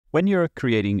When you're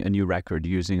creating a new record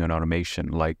using an automation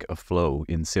like a flow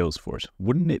in Salesforce,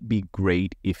 wouldn't it be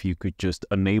great if you could just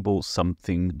enable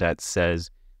something that says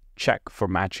check for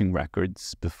matching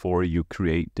records before you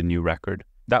create the new record?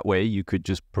 That way you could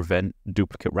just prevent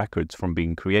duplicate records from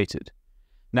being created.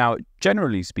 Now,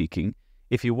 generally speaking,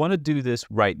 if you want to do this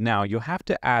right now, you'll have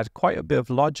to add quite a bit of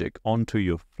logic onto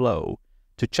your flow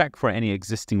to check for any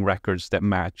existing records that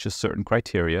match a certain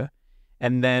criteria,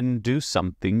 and then do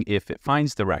something if it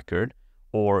finds the record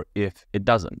or if it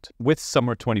doesn't. With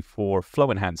Summer 24 Flow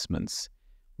Enhancements,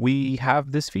 we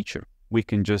have this feature. We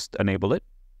can just enable it,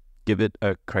 give it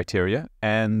a criteria,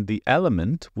 and the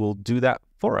element will do that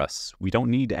for us. We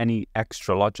don't need any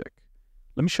extra logic.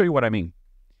 Let me show you what I mean.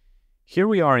 Here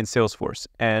we are in Salesforce,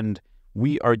 and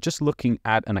we are just looking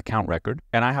at an account record,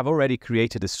 and I have already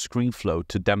created a screen flow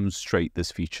to demonstrate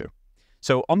this feature.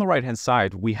 So on the right-hand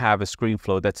side, we have a screen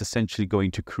flow that's essentially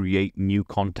going to create new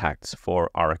contacts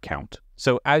for our account.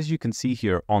 So as you can see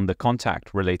here on the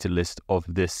contact related list of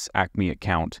this Acme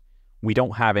account, we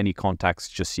don't have any contacts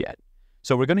just yet.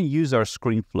 So we're going to use our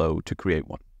screen flow to create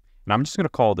one. And I'm just going to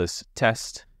call this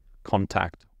test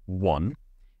contact 1.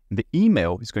 The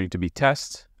email is going to be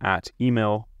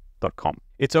test@email.com.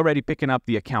 It's already picking up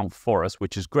the account for us,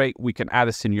 which is great. We can add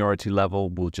a seniority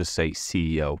level. We'll just say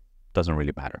CEO. Doesn't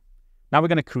really matter. Now we're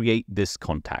going to create this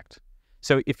contact.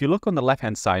 So if you look on the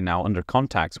left-hand side now under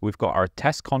contacts, we've got our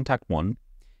test contact 1,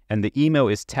 and the email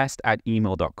is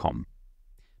test@email.com.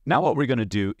 Now what we're going to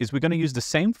do is we're going to use the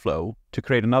same flow to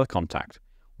create another contact.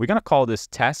 We're going to call this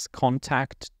test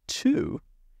contact 2,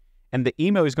 and the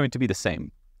email is going to be the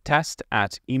same,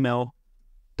 test@email.com.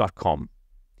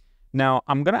 Now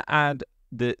I'm going to add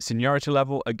the seniority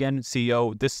level, again,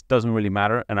 CEO. This doesn't really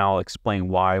matter, and I'll explain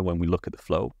why when we look at the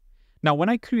flow. Now, when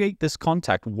I create this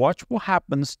contact, watch what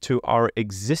happens to our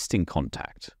existing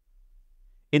contact.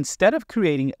 Instead of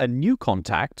creating a new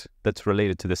contact that's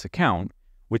related to this account,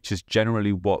 which is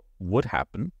generally what would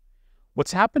happen,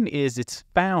 what's happened is it's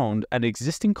found an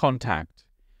existing contact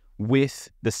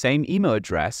with the same email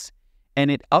address,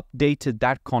 and it updated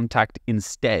that contact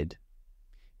instead.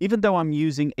 Even though I'm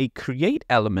using a create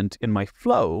element in my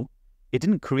flow, it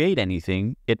didn't create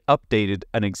anything, it updated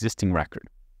an existing record.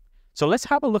 So let's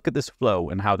have a look at this flow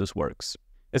and how this works.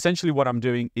 Essentially what I'm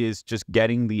doing is just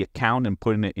getting the account and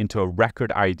putting it into a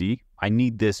record ID. I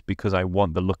need this because I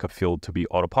want the lookup field to be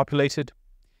auto-populated.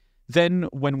 Then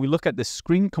when we look at the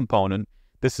screen component,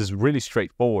 this is really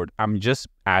straightforward. I'm just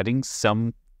adding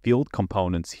some field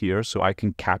components here so I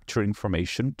can capture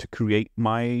information to create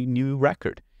my new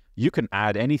record. You can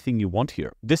add anything you want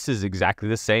here. This is exactly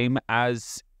the same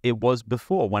as it was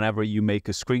before. Whenever you make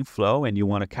a screen flow and you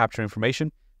want to capture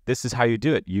information, this is how you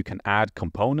do it. You can add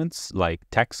components like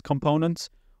text components,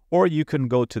 or you can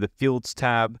go to the Fields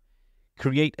tab,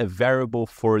 create a variable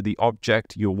for the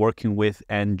object you're working with,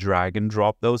 and drag and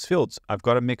drop those fields. I've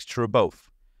got a mixture of both.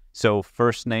 So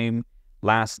first name,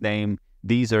 last name,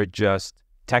 these are just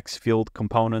text field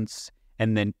components,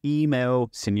 and then email,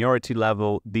 seniority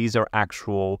level, these are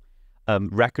actual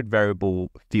record variable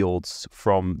fields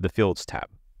from the Fields tab.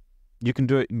 You can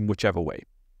do it in whichever way.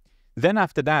 Then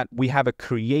after that, we have a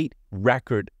create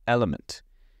record element.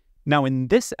 Now in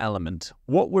this element,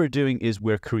 what we're doing is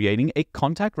we're creating a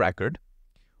contact record.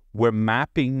 We're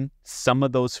mapping some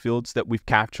of those fields that we've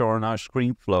captured on our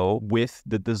screen flow with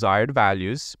the desired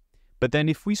values. But then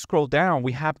if we scroll down,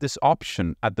 we have this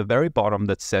option at the very bottom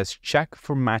that says check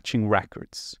for matching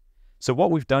records. So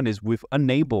what we've done is we've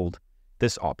enabled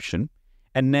this option,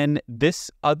 and then this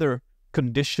other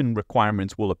condition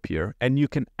requirements will appear, and you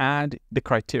can add the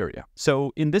criteria.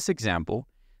 So in this example,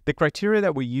 the criteria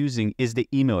that we're using is the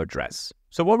email address.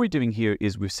 So what we're doing here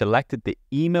is we've selected the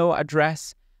email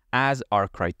address as our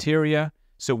criteria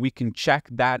so we can check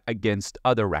that against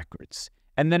other records.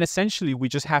 And then essentially we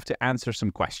just have to answer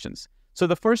some questions. So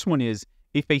the first one is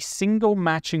if a single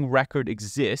matching record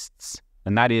exists,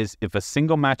 and that is if a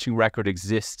single matching record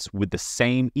exists with the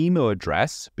same email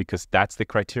address, because that's the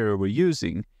criteria we're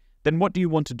using, then what do you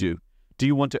want to do? Do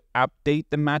you want to update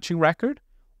the matching record,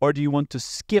 or do you want to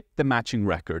skip the matching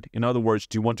record? In other words,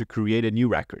 do you want to create a new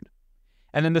record?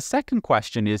 And then the second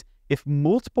question is, if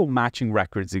multiple matching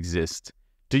records exist,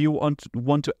 do you want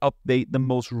to update the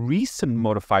most recent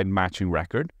modified matching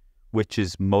record, which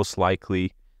is most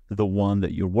likely the one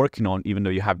that you're working on, even though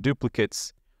you have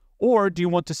duplicates? Or do you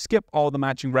want to skip all the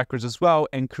matching records as well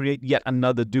and create yet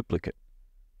another duplicate?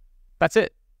 That's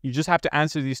it. You just have to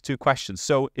answer these two questions.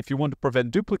 So if you want to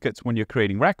prevent duplicates when you're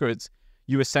creating records,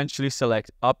 you essentially select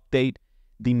update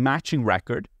the matching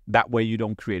record. That way you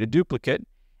don't create a duplicate.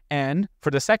 And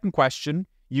for the second question,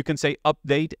 you can say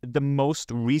update the most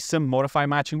recent modify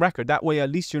matching record. That way, at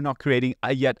least you're not creating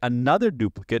yet another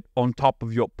duplicate on top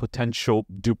of your potential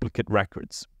duplicate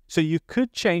records. So you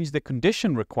could change the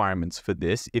condition requirements for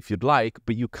this if you'd like,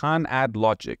 but you can't add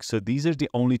logic. So these are the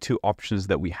only two options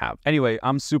that we have. Anyway,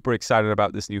 I'm super excited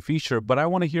about this new feature, but I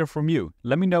want to hear from you.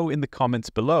 Let me know in the comments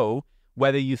below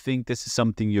whether you think this is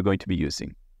something you're going to be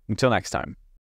using. Until next time.